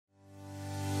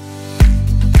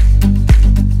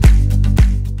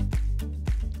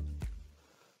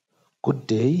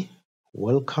day.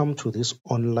 Welcome to this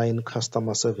online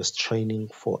customer service training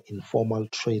for informal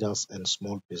traders and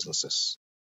small businesses.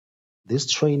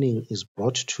 This training is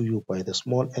brought to you by the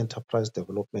Small Enterprise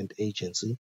Development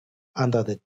Agency under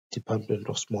the Department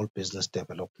of Small Business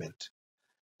Development.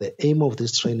 The aim of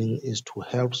this training is to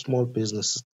help small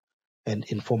businesses and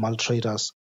informal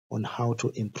traders on how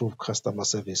to improve customer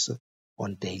service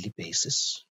on a daily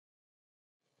basis.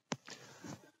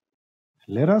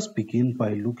 Let us begin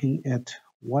by looking at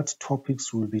what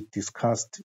topics will be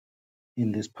discussed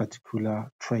in this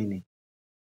particular training.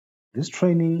 This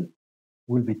training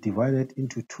will be divided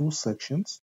into two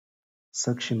sections,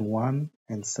 Section 1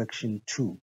 and Section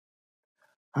 2.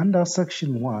 Under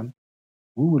Section 1,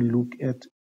 we will look at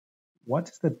what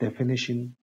is the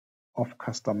definition of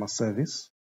customer service,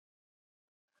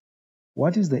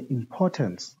 what is the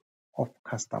importance of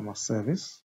customer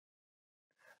service,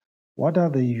 what are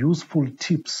the useful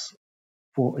tips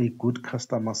for a good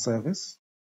customer service,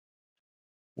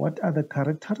 what are the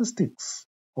characteristics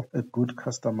of a good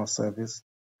customer service,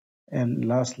 and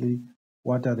lastly,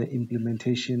 what are the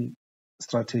implementation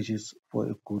strategies for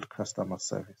a good customer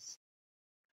service.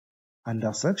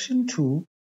 Under Section 2,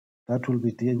 that will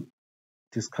be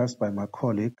discussed by my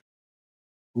colleague,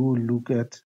 we will look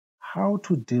at how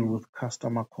to deal with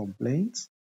customer complaints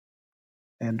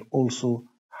and also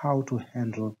how to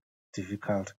handle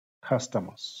difficult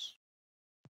customers.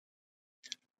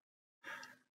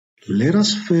 Let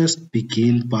us first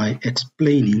begin by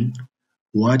explaining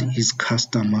what is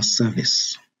customer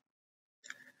service.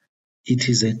 It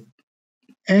is an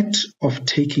act of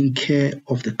taking care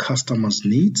of the customer's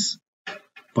needs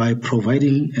by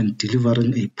providing and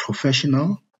delivering a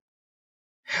professional,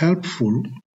 helpful,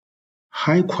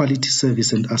 high-quality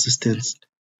service and assistance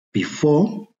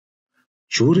before,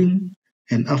 during,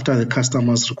 and after the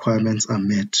customer's requirements are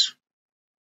met.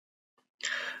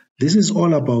 This is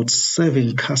all about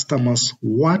serving customers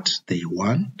what they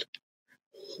want,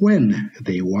 when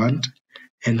they want,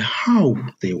 and how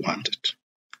they want it.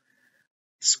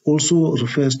 It also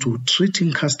refers to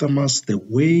treating customers the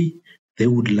way they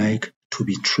would like to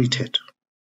be treated.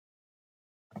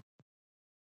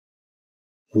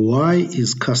 Why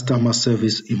is customer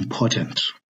service important?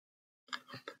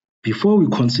 Before we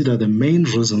consider the main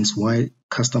reasons why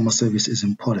customer service is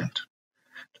important,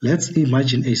 let's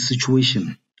imagine a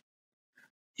situation.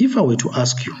 If I were to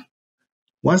ask you,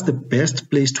 what's the best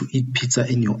place to eat pizza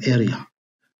in your area?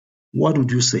 What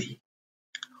would you say?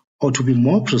 Or to be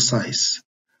more precise,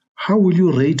 how will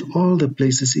you rate all the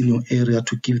places in your area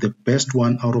to give the best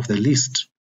one out of the list?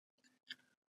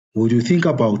 Would you think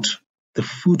about the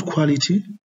food quality,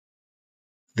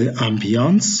 the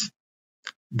ambience,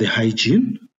 the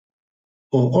hygiene,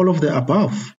 or all of the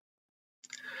above?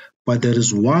 But there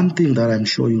is one thing that I'm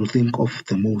sure you'll think of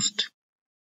the most: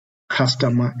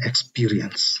 customer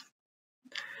experience.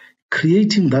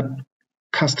 Creating that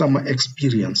customer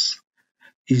experience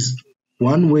is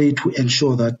one way to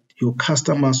ensure that your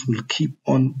customers will keep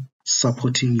on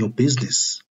supporting your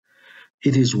business.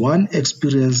 It is one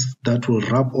experience that will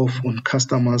rub off on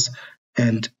customers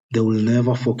and they will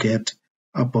never forget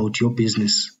about your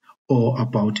business or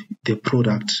about the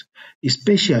product,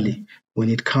 especially when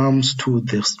it comes to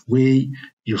the way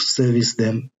you service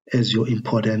them as your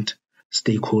important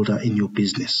stakeholder in your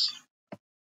business.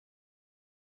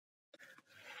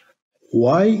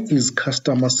 Why is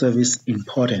customer service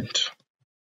important?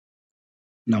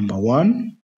 Number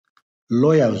one,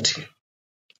 loyalty.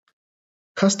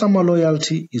 Customer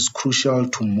loyalty is crucial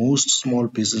to most small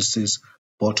businesses'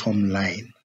 bottom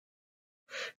line.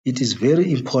 It is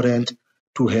very important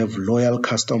to have loyal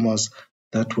customers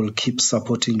that will keep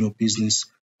supporting your business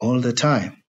all the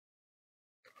time.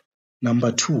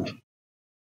 Number two,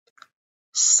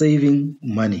 saving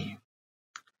money.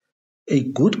 A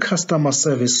good customer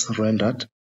service rendered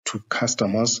to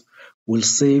customers will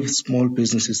save small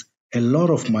businesses a lot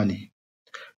of money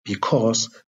because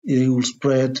it will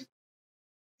spread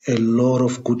a lot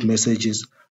of good messages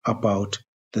about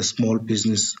the small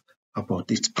business, about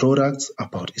its products,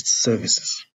 about its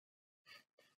services.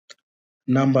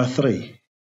 Number three,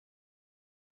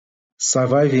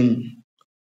 surviving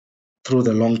through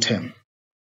the long term.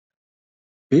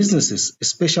 Businesses,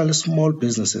 especially small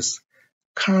businesses,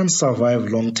 can't survive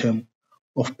long term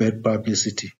of bad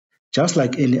publicity, just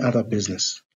like any other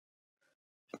business.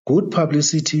 Good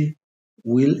publicity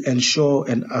will ensure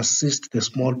and assist the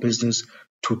small business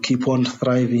to keep on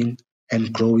thriving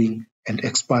and growing and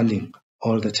expanding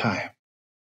all the time.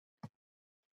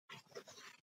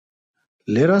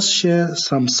 Let us share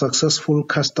some successful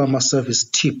customer service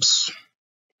tips.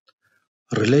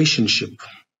 Relationship.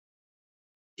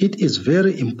 It is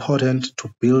very important to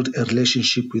build a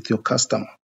relationship with your customer.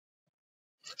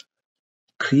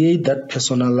 Create that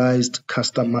personalized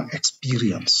customer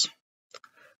experience.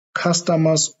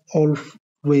 Customers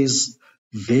always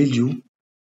value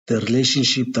the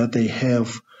relationship that they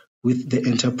have with the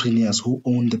entrepreneurs who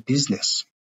own the business.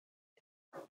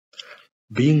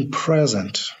 Being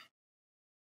present.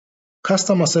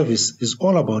 Customer service is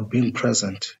all about being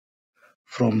present,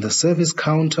 from the service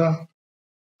counter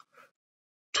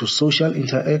to social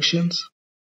interactions,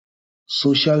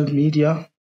 social media,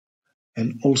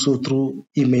 and also through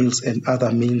emails and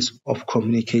other means of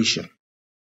communication.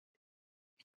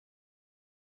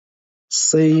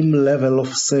 Same level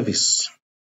of service.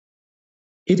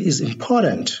 It is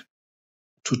important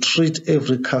to treat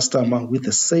every customer with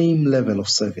the same level of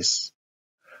service.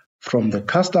 From the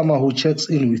customer who checks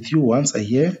in with you once a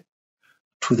year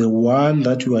to the one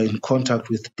that you are in contact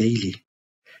with daily.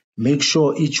 Make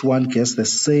sure each one gets the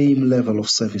same level of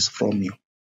service from you.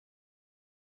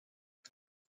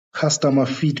 Customer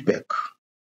feedback.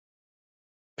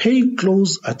 Pay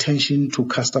close attention to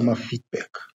customer feedback.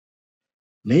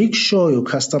 Make sure your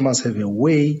customers have a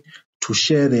way to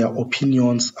share their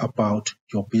opinions about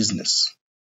your business.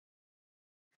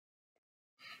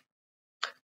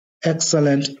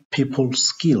 Excellent people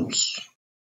skills.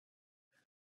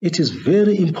 It is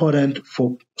very important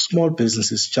for small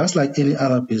businesses, just like any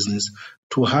other business,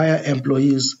 to hire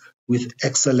employees with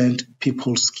excellent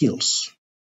people skills.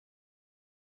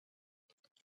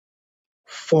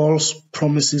 False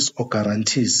promises or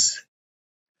guarantees.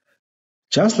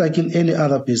 Just like in any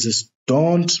other business,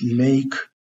 don't make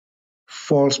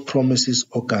false promises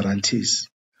or guarantees.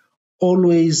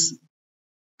 Always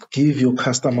give your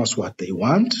customers what they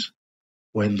want,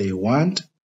 when they want,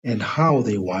 and how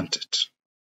they want it.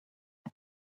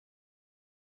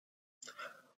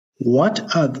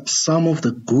 What are some of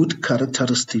the good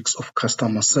characteristics of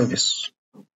customer service?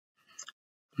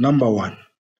 Number 1,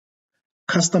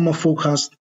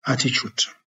 customer-focused attitude.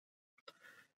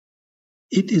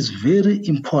 It is very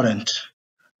important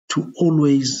to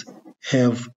always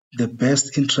have the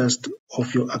best interest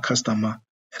of your customer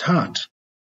at heart.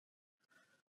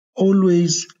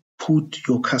 Always put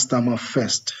your customer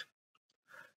first.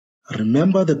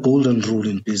 Remember the golden rule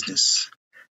in business.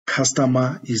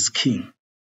 Customer is king.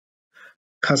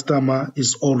 Customer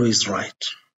is always right.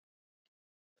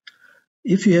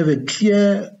 If you have a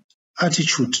clear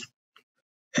attitude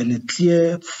and a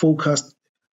clear, focused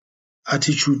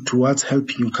attitude towards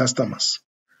helping your customers,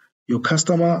 your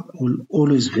customer will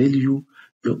always value you,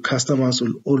 your customers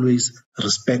will always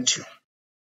respect you.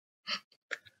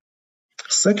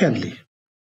 Secondly,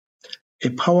 a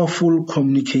powerful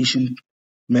communication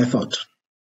method.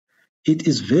 It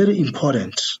is very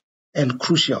important and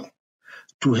crucial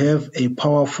to have a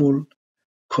powerful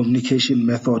communication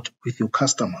method with your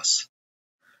customers.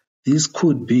 This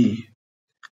could be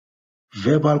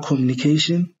verbal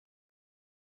communication,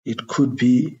 it could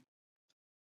be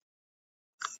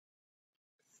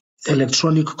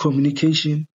electronic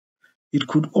communication, it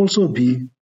could also be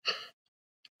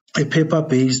a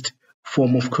paper-based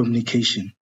form of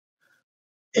communication.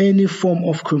 Any form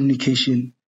of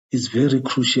communication is very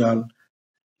crucial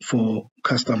for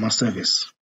customer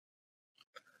service.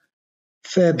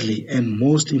 Thirdly, and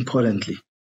most importantly,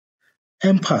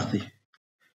 empathy.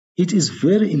 It is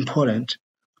very important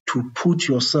to put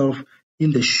yourself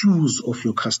in the shoes of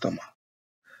your customer.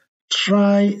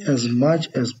 Try as much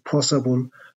as possible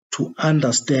to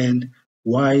understand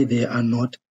why they are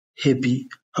not happy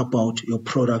about your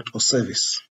product or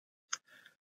service.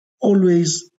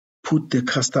 Always put the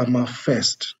customer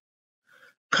first.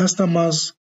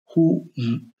 Customers who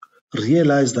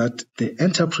realize that the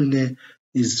entrepreneur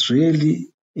is really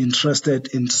interested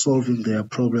in solving their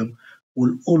problem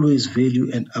will always value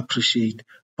and appreciate,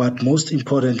 but most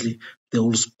importantly, they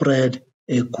will spread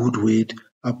a good word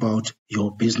about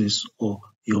your business or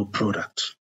your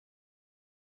product.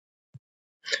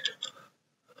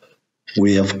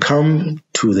 We have come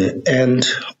to the end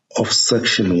of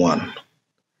section 1.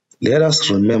 Let us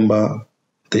remember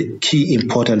the key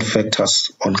important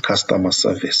factors on customer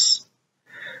service.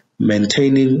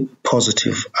 Maintaining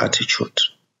positive attitude.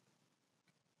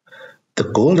 The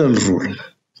golden rule,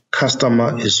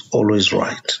 customer is always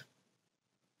right.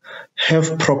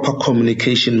 Have proper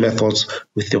communication methods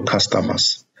with your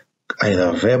customers,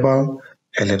 either verbal,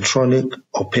 electronic,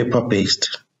 or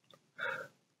paper-based.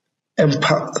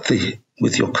 Empathy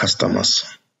with your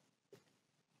customers.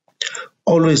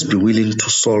 Always be willing to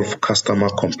solve customer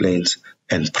complaints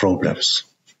and problems.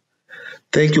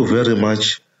 Thank you very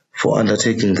much for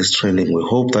undertaking this training. We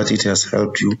hope that it has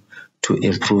helped you to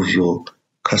improve your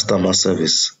customer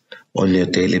service. on a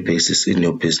daily basis in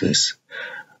your business.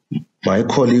 My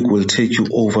colleague will take you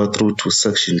over through to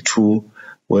section 2,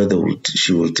 where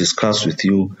she will discuss with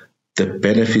you the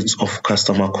benefits of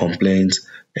customer complaints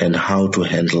and how to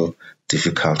handle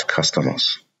difficult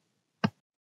customers.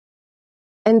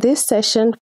 In this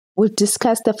session, we'll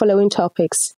discuss the following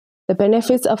topics: the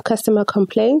benefits of customer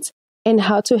complaints and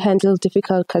how to handle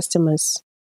difficult customers.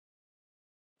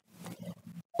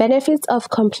 Benefits of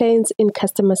complaints in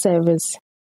customer service.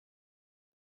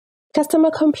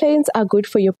 Customer complaints are good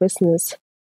for your business.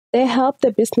 They help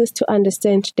the business to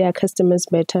understand their customers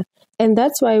better, and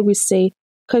that's why we say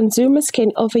consumers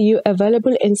can offer you a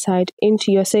valuable insight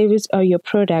into your service or your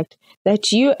product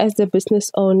that you as the business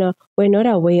owner were not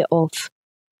aware of.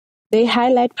 They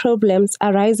highlight problems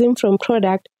arising from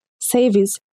product,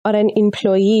 service, or an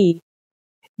employee.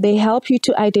 They help you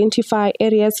to identify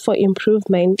areas for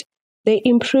improvement. They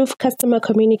improve customer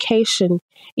communication.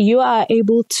 You are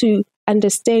able to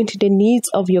understand the needs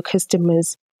of your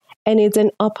customers, and it's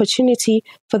an opportunity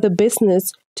for the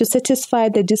business to satisfy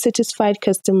the dissatisfied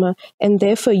customer, and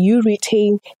therefore you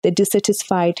retain the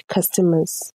dissatisfied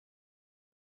customers.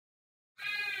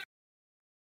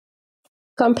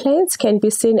 Complaints can be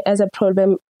seen as a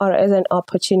problem or as an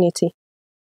opportunity.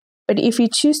 But if you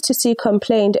choose to see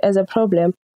complaint as a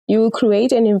problem, you will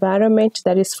create an environment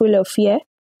that is full of fear,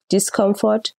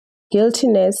 discomfort,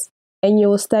 guiltiness, and you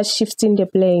will start shifting the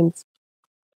blames.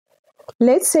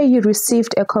 Let's say you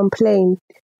received a complaint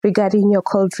regarding your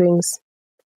cold drinks.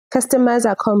 Customers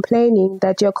are complaining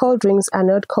that your cold drinks are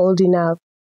not cold enough.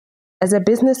 As a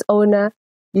business owner,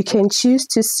 you can choose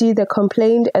to see the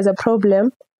complaint as a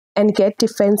problem and get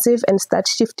defensive and start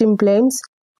shifting blames,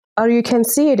 or you can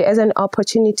see it as an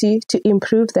opportunity to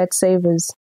improve that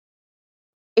service.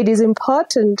 It is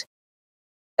important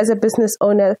as a business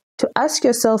owner to ask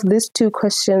yourself these two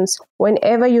questions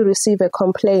whenever you receive a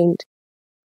complaint.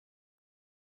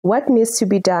 What needs to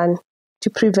be done to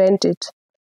prevent it?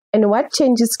 And what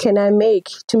changes can I make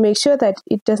to make sure that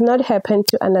it does not happen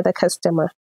to another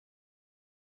customer?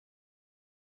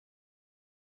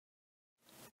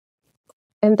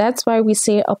 And that's why we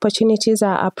say opportunities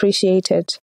are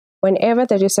appreciated. Whenever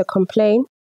there is a complaint,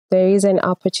 there is an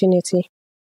opportunity.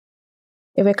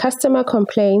 If a customer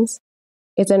complains,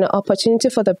 it's an opportunity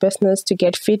for the business to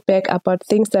get feedback about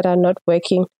things that are not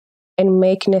working and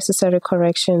make necessary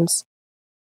corrections.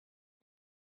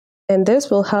 And this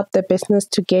will help the business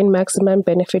to gain maximum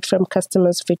benefit from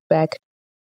customers' feedback.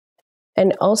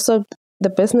 And also, the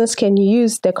business can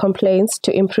use the complaints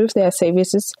to improve their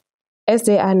services as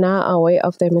they are now aware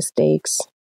of their mistakes.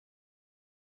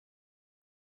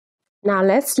 Now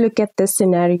let's look at this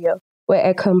scenario where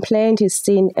a complaint is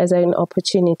seen as an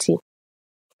opportunity.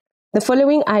 The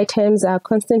following items are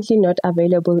constantly not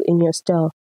available in your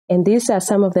store, and these are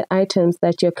some of the items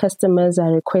that your customers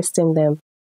are requesting them.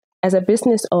 As a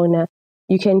business owner,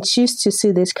 you can choose to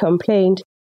see this complaint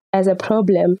as a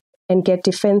problem and get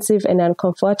defensive and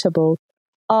uncomfortable,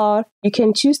 or you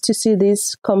can choose to see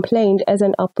this complaint as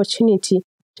an opportunity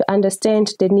to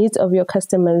understand the needs of your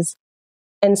customers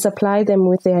and supply them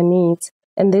with their needs.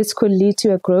 And this could lead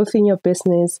to a growth in your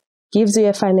business, gives you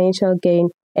a financial gain,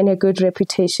 and a good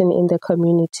reputation in the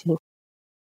community.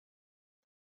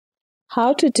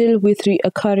 How to deal with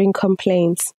recurring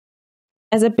complaints.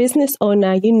 As a business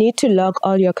owner, you need to log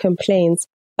all your complaints.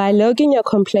 By logging your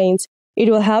complaints, it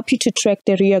will help you to track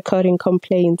the recurring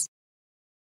complaints.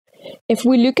 If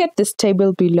we look at this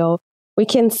table below, we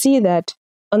can see that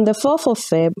on the 4th of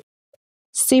Feb,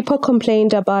 Sipo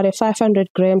complained about a 500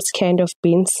 grams can of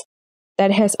beans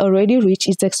that has already reached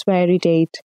its expiry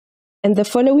date. And the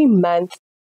following month,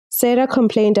 Seda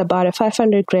complained about a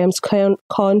 500 grams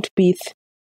corned beef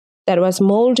that was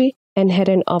moldy and had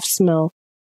an off smell.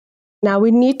 Now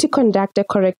we need to conduct a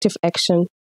corrective action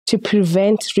to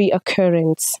prevent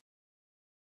reoccurrence.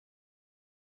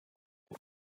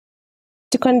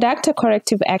 To conduct a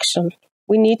corrective action,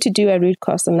 we need to do a root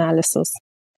cause analysis.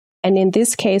 And in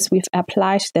this case, we've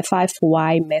applied the 5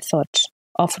 method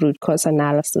of root cause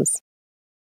analysis.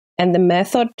 And the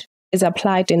method is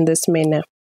applied in this manner.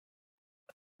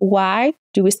 Why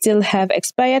do we still have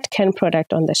expired canned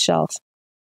product on the shelf?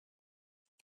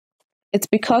 It's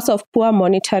because of poor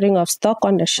monitoring of stock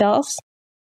on the shelves.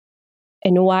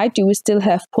 And why do we still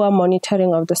have poor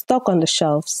monitoring of the stock on the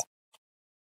shelves?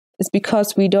 It's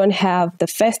because we don't have the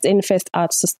first in, first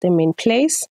out system in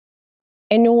place.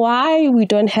 And why we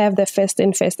don't have the first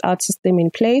in, first out system in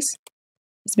place?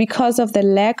 It's because of the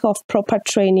lack of proper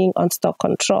training on stock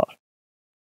control.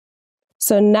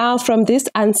 So now from these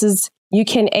answers, You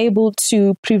can able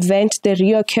to prevent the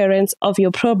reoccurrence of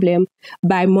your problem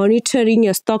by monitoring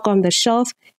your stock on the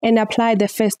shelf and apply the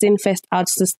first in, first out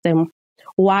system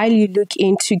while you look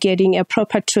into getting a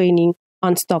proper training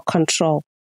on stock control.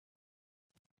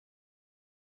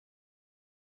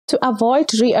 To avoid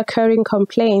reoccurring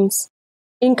complaints,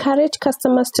 encourage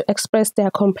customers to express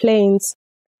their complaints.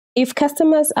 If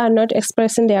customers are not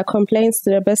expressing their complaints to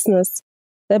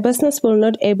the business will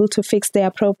not able to fix their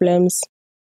problems.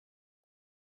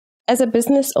 As a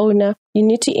business owner, you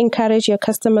need to encourage your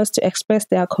customers to express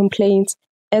their complaints,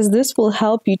 as this will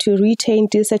help you to retain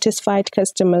dissatisfied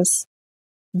customers,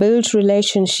 build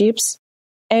relationships,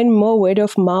 and more word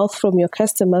of mouth from your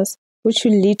customers, which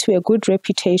will lead to a good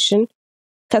reputation.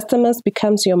 Customers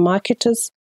becomes your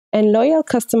marketers, and loyal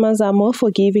customers are more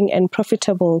forgiving and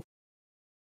profitable.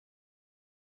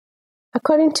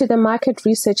 According to the market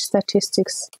research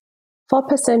statistics,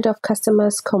 4% of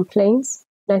customers complains,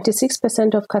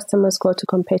 96% of customers go to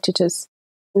competitors,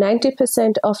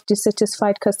 90% of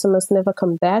dissatisfied customers never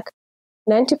come back,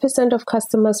 90% of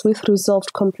customers with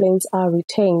resolved complaints are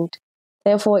retained.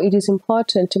 Therefore, it is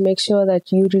important to make sure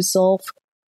that you resolve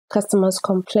customers'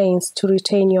 complaints to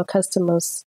retain your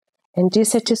customers. And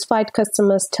dissatisfied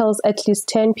customers tells at least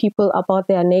 10 people about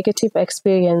their negative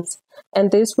experience,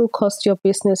 and this will cost your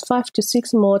business 5 to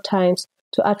 6 more times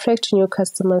to attract new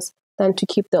customers than to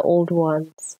keep the old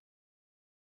ones.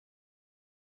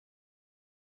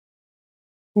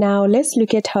 Now, let's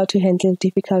look at how to handle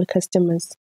difficult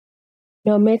customers.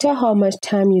 No matter how much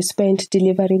time you spend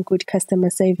delivering good customer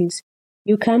service,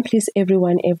 you can't please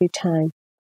everyone every time.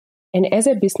 And as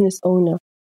a business owner,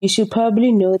 you should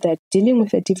probably know that dealing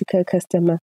with a difficult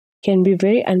customer can be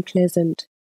very unpleasant,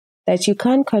 that you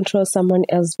can't control someone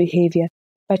else's behavior,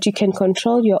 but you can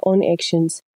control your own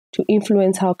actions to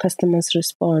influence how customers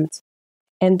respond,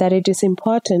 and that it is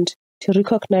important to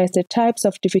recognize the types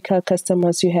of difficult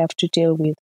customers you have to deal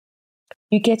with.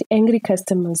 You get angry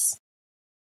customers.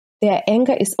 Their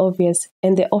anger is obvious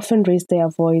and they often raise their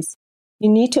voice. You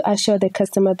need to assure the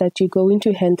customer that you're going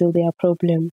to handle their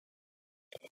problem.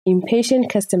 Impatient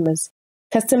customers,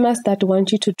 customers that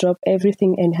want you to drop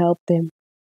everything and help them.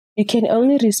 You can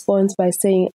only respond by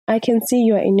saying, "I can see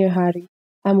you are in a hurry.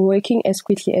 I'm working as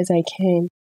quickly as I can."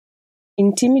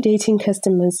 Intimidating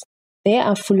customers, they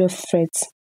are full of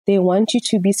threats. They want you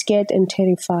to be scared and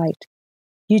terrified.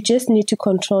 You just need to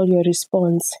control your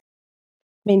response.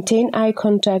 Maintain eye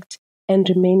contact and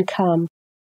remain calm.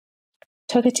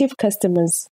 Talkative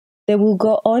customers, they will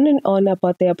go on and on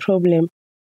about their problem.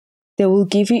 They will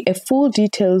give you a full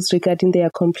details regarding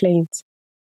their complaints.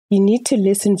 You need to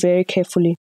listen very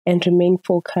carefully and remain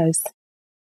focused.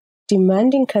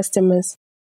 Demanding customers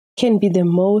can be the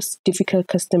most difficult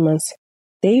customers.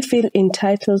 They feel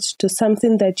entitled to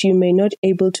something that you may not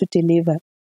able to deliver.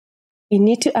 You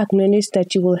need to acknowledge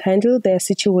that you will handle their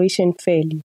situation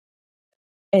fairly.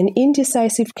 And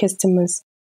indecisive customers,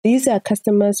 these are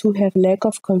customers who have lack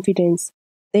of confidence.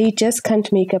 They just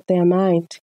can't make up their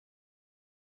mind.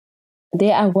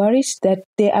 They are very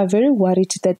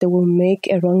worried that they will make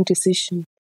a wrong decision.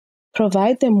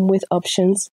 Provide them with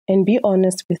options and be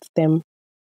honest with them.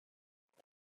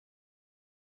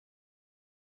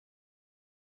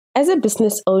 As a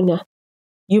business owner,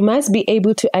 you must be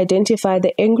able to identify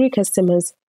the angry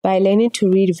customers by learning to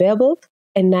read verbal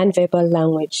and non-verbal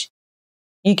language.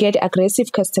 You get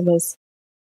aggressive customers,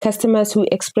 customers who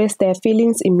express their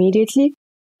feelings immediately.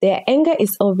 Their anger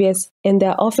is obvious and they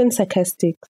are often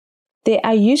sarcastic. They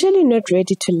are usually not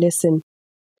ready to listen.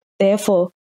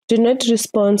 Therefore, do not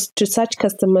respond to such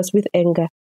customers with anger.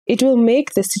 It will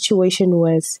make the situation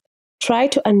worse. Try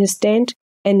to understand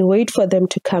and wait for them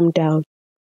to calm down.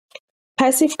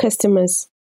 Passive customers.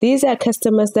 These are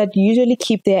customers that usually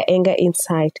keep their anger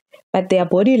inside, but their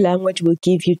body language will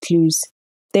give you clues.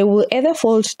 They will either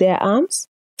fold their arms,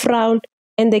 frown,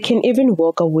 and they can even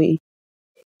walk away.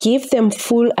 Give them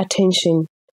full attention.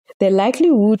 The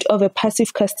likelihood of a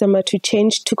passive customer to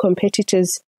change to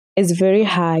competitors is very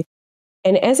high.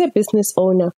 And as a business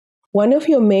owner, one of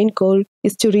your main goals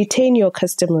is to retain your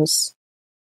customers.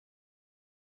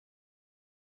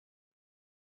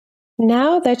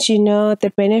 Now that you know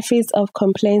the benefits of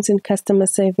complaints in customer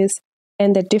service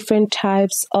and the different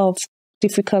types of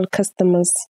difficult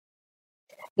customers,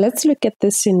 let's look at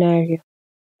this scenario.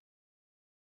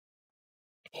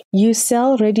 You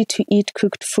sell ready-to-eat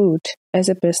cooked food as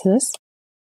a business.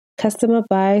 Customer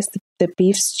buys the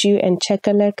beef stew and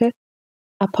chakalaka.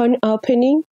 Upon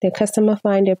opening, the customer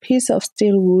finds a piece of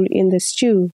steel wool in the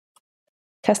stew.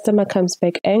 Customer comes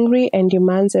back angry and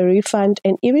demands a refund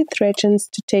and even threatens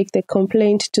to take the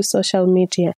complaint to social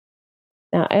media.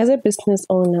 Now, as a business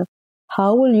owner,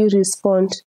 How will you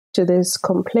respond to this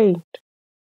complaint?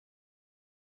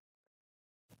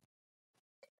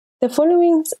 The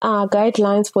following are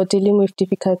guidelines for dealing with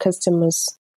difficult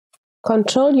customers.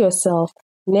 Control yourself.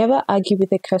 Never argue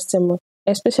with a customer,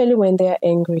 especially when they are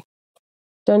angry.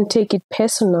 Don't take it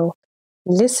personal.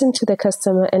 Listen to the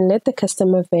customer and let the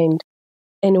customer vent.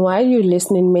 And while you're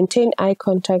listening, maintain eye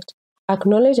contact,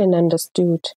 acknowledge and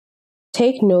understood.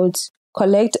 Take notes,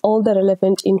 collect all the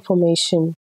relevant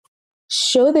information.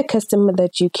 Show the customer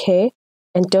that you care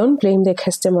and don't blame the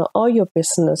customer or your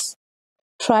business.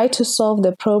 Try to solve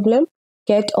the problem,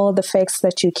 get all the facts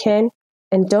that you can,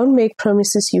 and don't make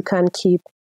promises you can't keep.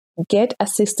 Get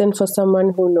assistance for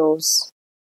someone who knows.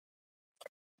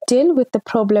 Deal with the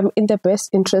problem in the best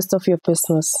interest of your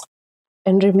business.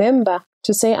 And remember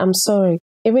to say I'm sorry,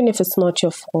 even if it's not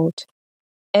your fault.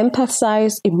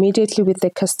 Empathize immediately with the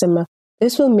customer.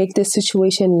 This will make the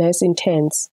situation less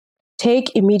intense.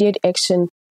 Take immediate action.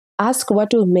 Ask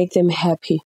what will make them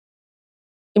happy.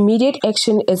 Immediate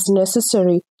action is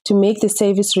necessary to make the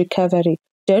service recovery.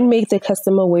 Don't make the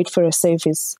customer wait for a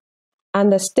service.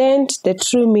 Understand the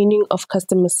true meaning of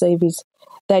customer service,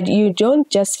 that you don't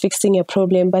just fixing a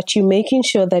problem, but you're making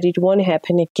sure that it won't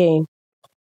happen again.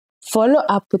 Follow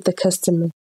up with the customer,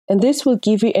 and this will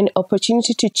give you an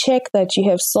opportunity to check that you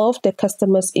have solved the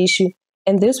customer's issue,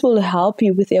 and this will help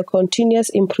you with your continuous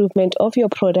improvement of your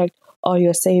product or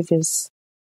your service.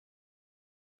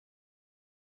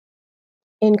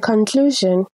 In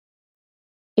conclusion,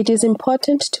 it is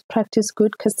important to practice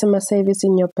good customer service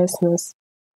in your business,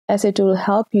 as it will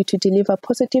help you to deliver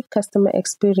positive customer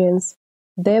experience,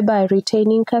 thereby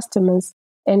retaining customers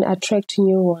and attract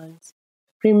new ones.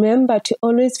 Remember to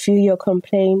always view your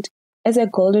complaint as a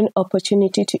golden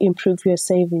opportunity to improve your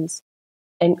service,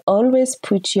 and always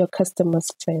put your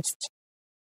customers first.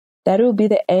 That will be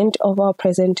the end of our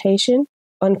presentation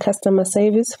on customer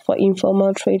service for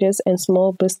informal traders and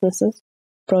small businesses,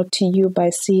 brought to you by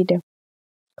Seda.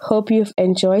 Hope you've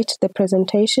enjoyed the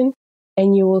presentation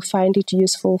and you will find it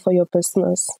useful for your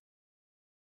business.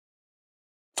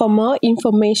 For more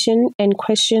information and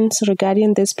questions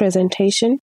regarding this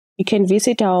presentation, you can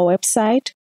visit our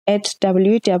website at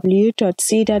www.seda.org.za.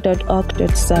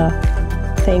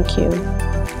 Thank you.